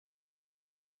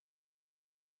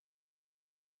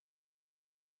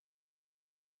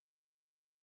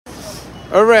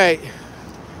All right.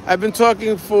 I've been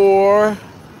talking for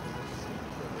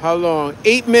how long?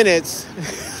 8 minutes.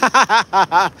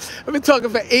 I've been talking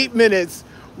for 8 minutes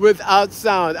without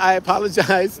sound. I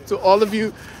apologize to all of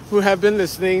you who have been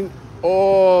listening,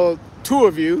 all two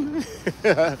of you.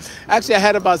 Actually, I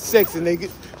had about 6, and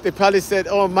they probably said,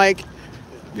 "Oh, Mike,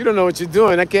 you don't know what you're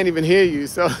doing. I can't even hear you."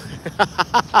 So,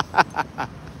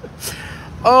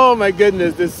 oh my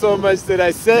goodness, there's so much that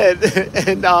I said,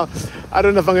 and I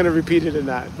don't know if I'm going to repeat it or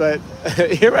not. But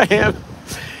here I am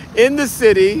in the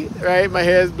city, right? My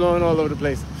hair is blowing all over the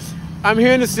place. I'm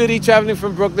here in the city, traveling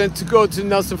from Brooklyn to go to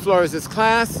Nelson Flores'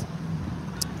 class,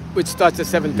 which starts at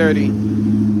 7:30.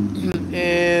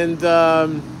 And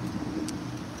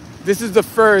this is the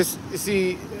first, you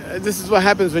see, this is what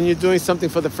happens when you're doing something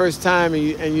for the first time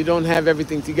and you don't have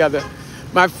everything together.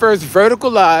 My first vertical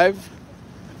live.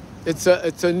 It's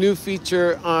a new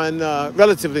feature on,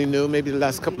 relatively new, maybe the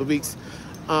last couple of weeks,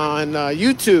 on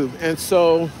YouTube. And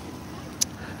so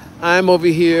I'm over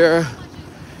here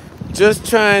just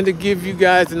trying to give you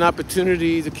guys an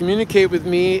opportunity to communicate with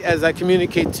me as I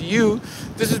communicate to you.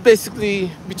 This is basically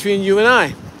between you and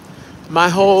I. My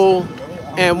whole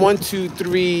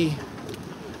and123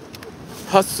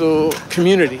 hustle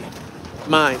community,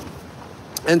 mine.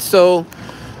 And so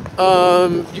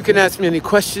you can ask me any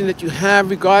question that you have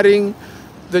regarding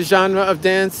the genre of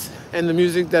dance and the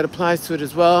music that applies to it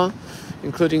as well,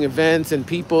 including events and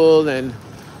people and,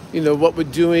 you know, what we're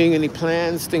doing, any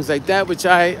plans, things like that, which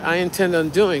I intend on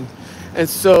doing. And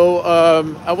so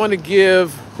I want to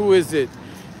give, who is it?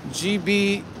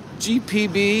 GPB.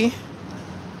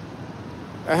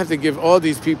 I have to give all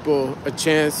these people a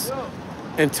chance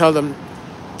and tell them,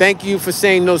 thank you for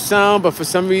saying no sound, but for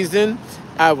some reason,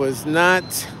 I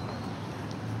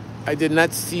did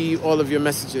not see all of your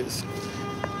messages.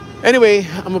 Anyway,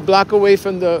 I'm a block away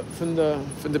from the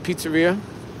pizzeria,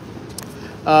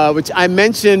 which I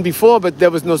mentioned before, but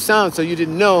there was no sound, so you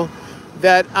didn't know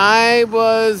that I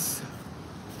was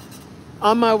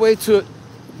on my way to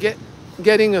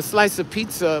getting a slice of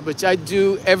pizza, which I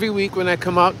do every week when I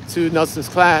come out to Nelson's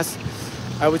class.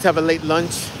 I always have a late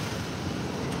lunch,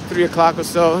 3 o'clock or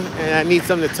so, and I need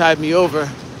something to tide me over.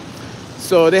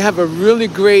 So they have a really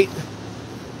great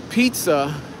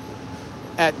pizza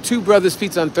at Two Brothers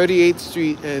Pizza on 38th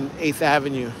Street and 8th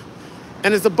Avenue.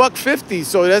 And it's $1.50,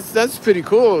 so that's pretty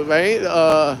cool, right?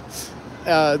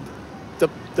 The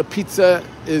pizza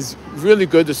is really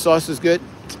good, the sauce is good.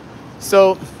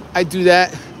 So I do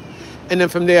that, and then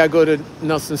from there I go to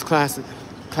Nelson's class.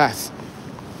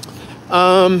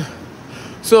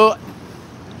 So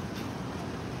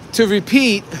to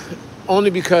repeat, only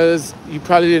because you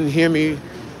probably didn't hear me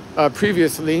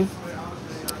previously,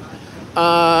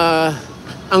 I'm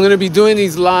going to be doing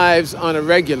these lives on a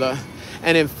regular.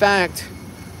 And in fact,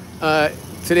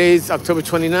 today's October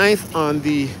 29th. On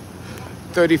the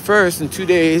 31st, in 2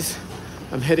 days,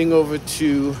 I'm heading over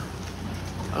to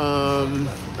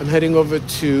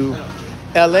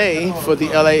LA for the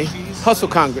LA Hustle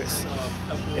Congress.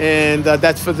 And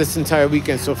that's for this entire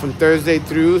weekend. So from Thursday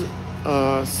through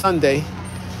Sunday,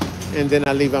 and then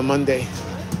I leave on Monday.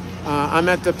 I'm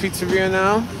at the pizzeria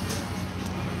now.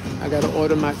 I gotta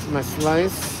order my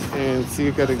slice and see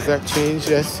if I got exact change,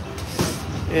 yes.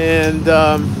 And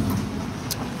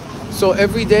so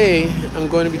every day I'm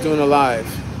going to be doing a live.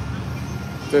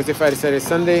 Thursday, Friday, Saturday,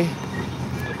 Sunday,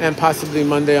 and possibly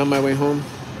Monday on my way home.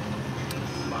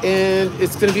 And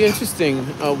it's gonna be interesting.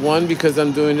 One, because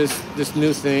I'm doing this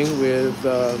new thing with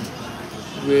the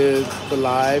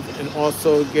live, and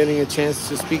also getting a chance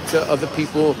to speak to other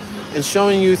people and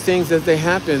showing you things as they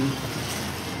happen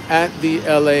at the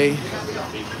LA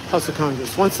Hustle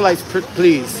Congress. One slice,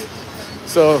 please.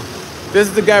 So this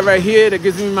is the guy right here that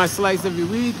gives me my slice every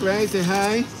week, right? Say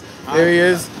hi. There he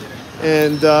is.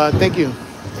 And thank you.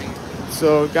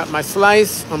 So got my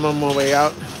slice. I'm on my way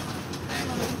out.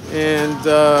 And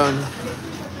oh,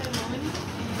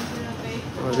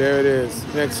 there it is.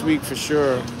 Next week for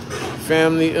sure.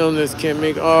 Family illness, can't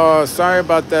make. Oh, sorry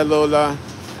about that, Lola.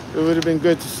 It would have been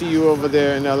good to see you over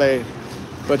there in LA.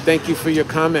 But thank you for your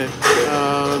comment.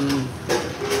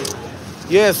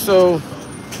 Yeah, so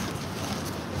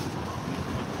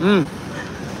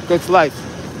good slice.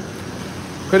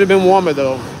 Could have been warmer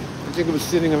though. I think it was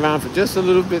sitting around for just a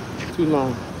little bit too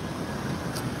long.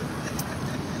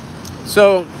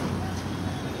 So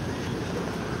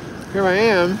here I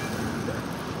am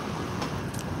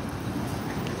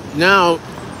now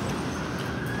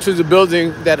to the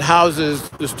building that houses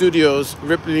the studios,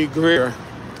 Ripley Greer,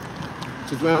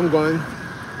 which is where I'm going.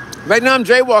 Right now I'm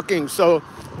jaywalking, so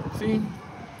see,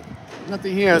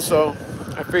 nothing here, so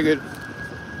I figured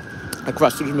I'd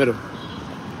cross through the middle.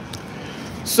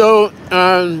 So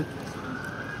I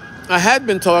had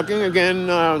been talking again.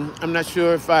 I'm not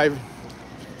sure if I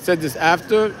said this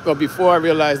after or before I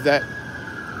realized that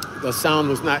the sound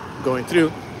was not going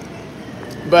through.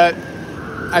 But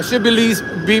I should be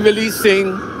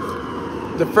releasing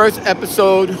the first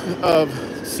episode of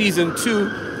season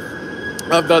 2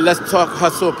 of the Let's Talk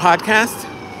Hustle podcast,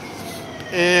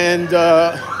 and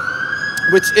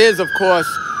which is, of course,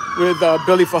 with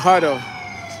Billy Fajardo.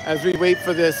 As we wait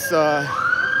for this,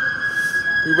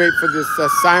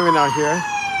 siren out here.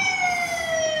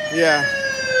 Yeah.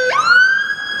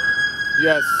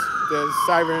 Yes, there's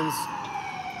sirens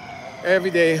every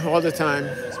day, all the time.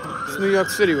 It's New York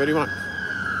City. What do you want?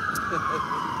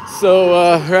 So,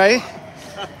 right?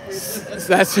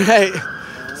 That's right.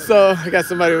 So I got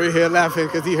somebody over here laughing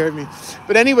because he heard me.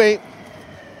 But anyway,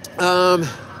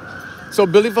 so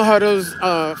Billy Fajardo's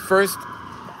first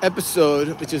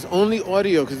episode, which is only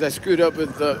audio because I screwed up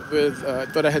with I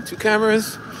thought I had 2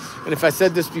 cameras. And if I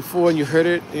said this before and you heard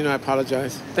it, I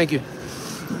apologize. Thank you.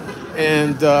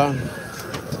 And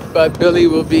but Billy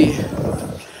will be.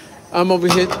 I'm over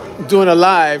here doing a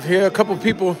live. Here, a couple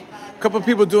people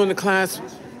doing the class.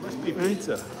 Must be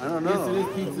pizza. I don't know. Yes, it is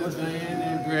pizza, Diane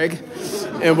and Greg.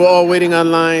 And we're all waiting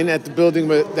online at the building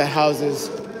that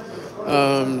houses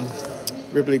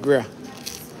Ripley Grill.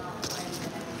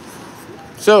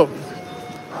 So,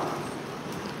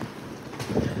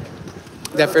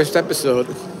 that first episode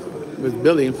with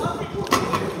Billy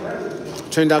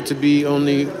turned out to be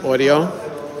only audio.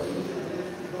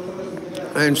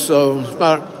 And so, it's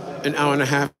about an hour and a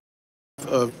half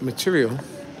of material.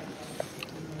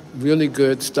 Really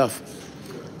good stuff.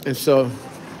 And so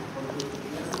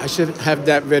I should have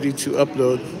that ready to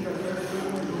upload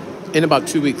in about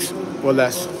 2 weeks or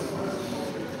less.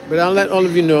 But I'll let all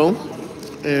of you know,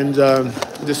 and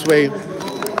this way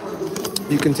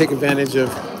you can take advantage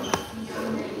of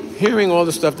hearing all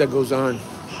the stuff that goes on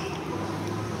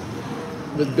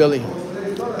with Billy,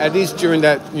 at least during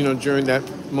that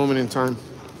moment in time.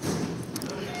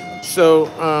 So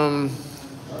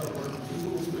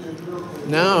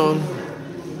now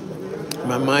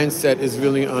my mindset is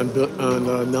really on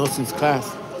Nelson's class.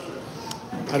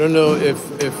 I don't know if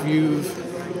you've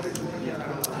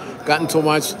gotten to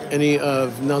watch any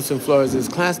of Nelson Flores'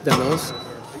 class demos.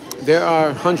 There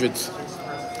are hundreds.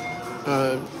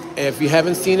 If you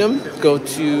haven't seen them, go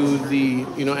to the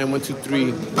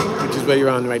and123, which is where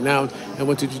you're on right now,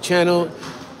 and123 channel,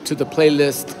 to the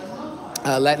playlist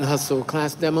Latin Hustle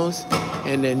class demos,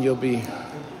 and then you'll be,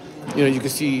 you can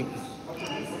see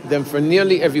them for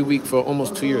nearly every week for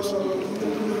almost 2 years.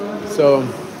 So,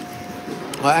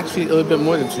 actually a little bit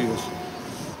more than 2 years.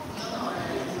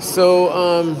 So,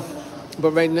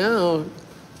 but right now,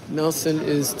 Nelson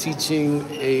is teaching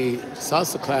a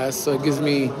salsa class, so it gives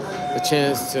me a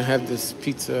chance to have this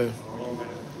pizza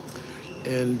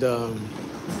and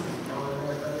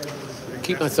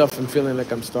keep myself from feeling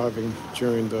like I'm starving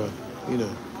during the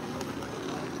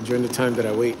time that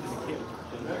I wait.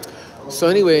 So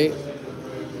anyway,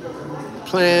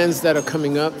 plans that are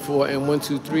coming up for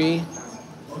and123.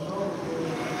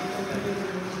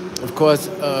 Of course,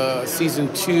 season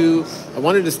 2, I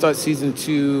wanted to start season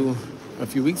 2 a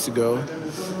few weeks ago,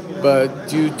 but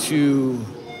due to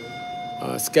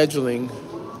scheduling,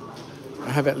 I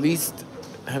have at least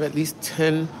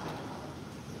 10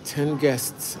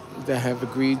 guests that have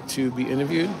agreed to be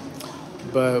interviewed,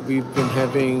 but we've been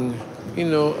having, a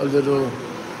little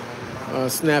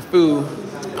snafu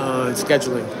on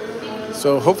scheduling.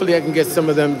 So hopefully I can get some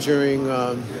of them during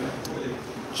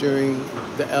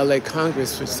the LA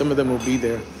Congress, which some of them will be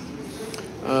there.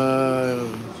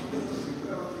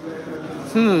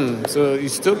 So you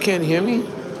still can't hear me?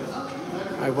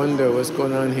 I wonder what's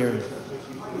going on here.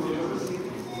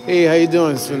 Hey, how you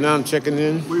doing? So now I'm checking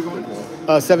in. Where are you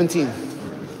going? 17.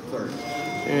 Sorry.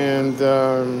 And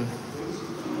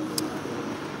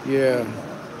yeah,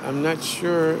 I'm not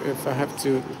sure if I have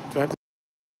to. Do I have to?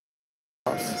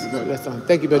 No, that's on.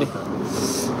 Thank you, buddy.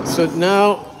 So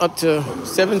now up to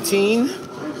 17,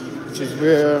 which is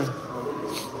where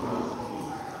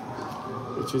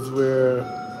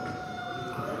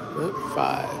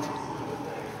 5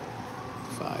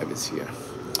 is here.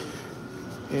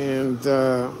 And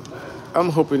I'm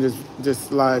hoping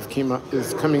this live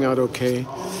is coming out okay.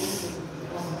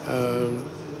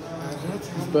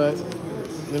 But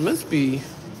they must be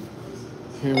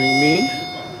hearing me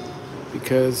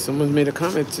because someone made a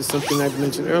comment to something I've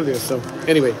mentioned earlier. So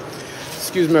anyway,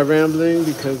 excuse my rambling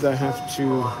because I have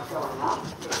to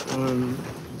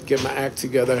get my act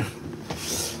together.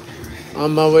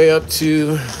 On my way up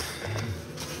to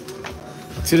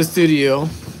the studio,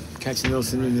 catching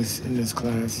Nelson in this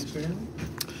class.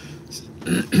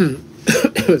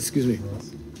 excuse me,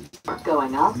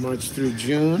 Going up. March through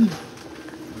June.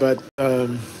 But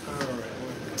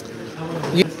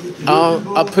yeah,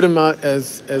 I'll put them out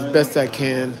as best I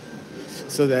can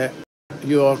so that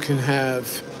you all can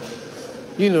have,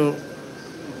 you know,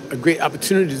 a great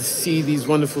opportunity to see these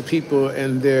wonderful people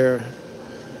and their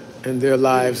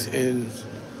lives in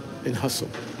hustle.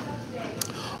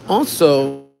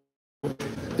 Also,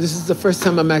 this is the first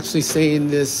time I'm actually saying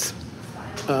this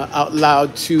out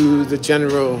loud to the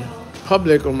general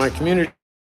public or my community.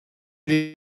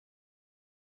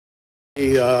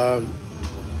 Uh,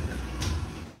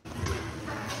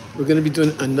 we're going to be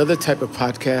doing another type of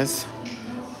podcast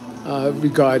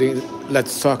regarding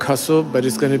Let's Talk Hustle, but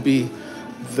it's going to be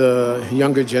the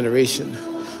younger generation.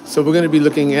 So we're going to be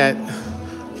looking at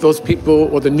those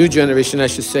people, or the new generation, I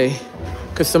should say,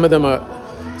 because some of them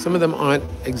aren't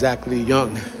exactly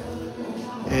young,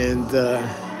 and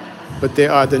but they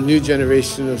are the new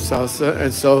generation of salsa,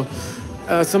 and so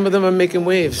some of them are making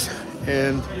waves,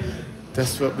 and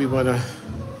that's what we want to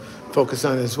focus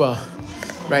on as well.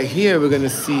 Right here, we're going to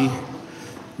see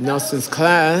Nelson's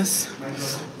class.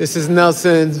 This is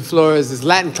Nelson Flores'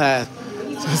 Latin class,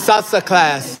 salsa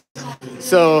class.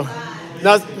 So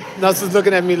Nelson's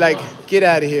looking at me like, get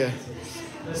out of here.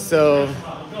 So,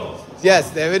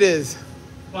 yes, there it is.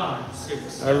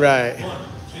 All right.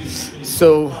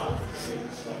 So,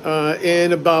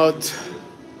 in about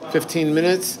 15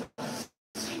 minutes,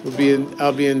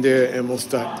 I'll be in there and we'll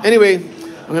start. Anyway,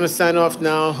 I'm going to sign off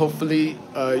now. Hopefully,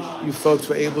 you folks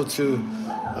were able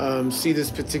to see this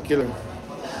particular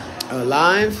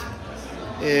live.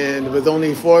 And with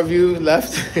only 4 of you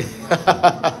left.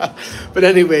 But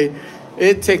anyway,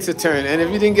 it takes a turn. And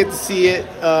if you didn't get to see it,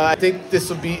 I think this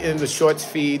will be in the shorts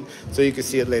feed so you can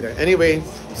see it later. Anyway,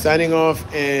 signing off,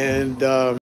 and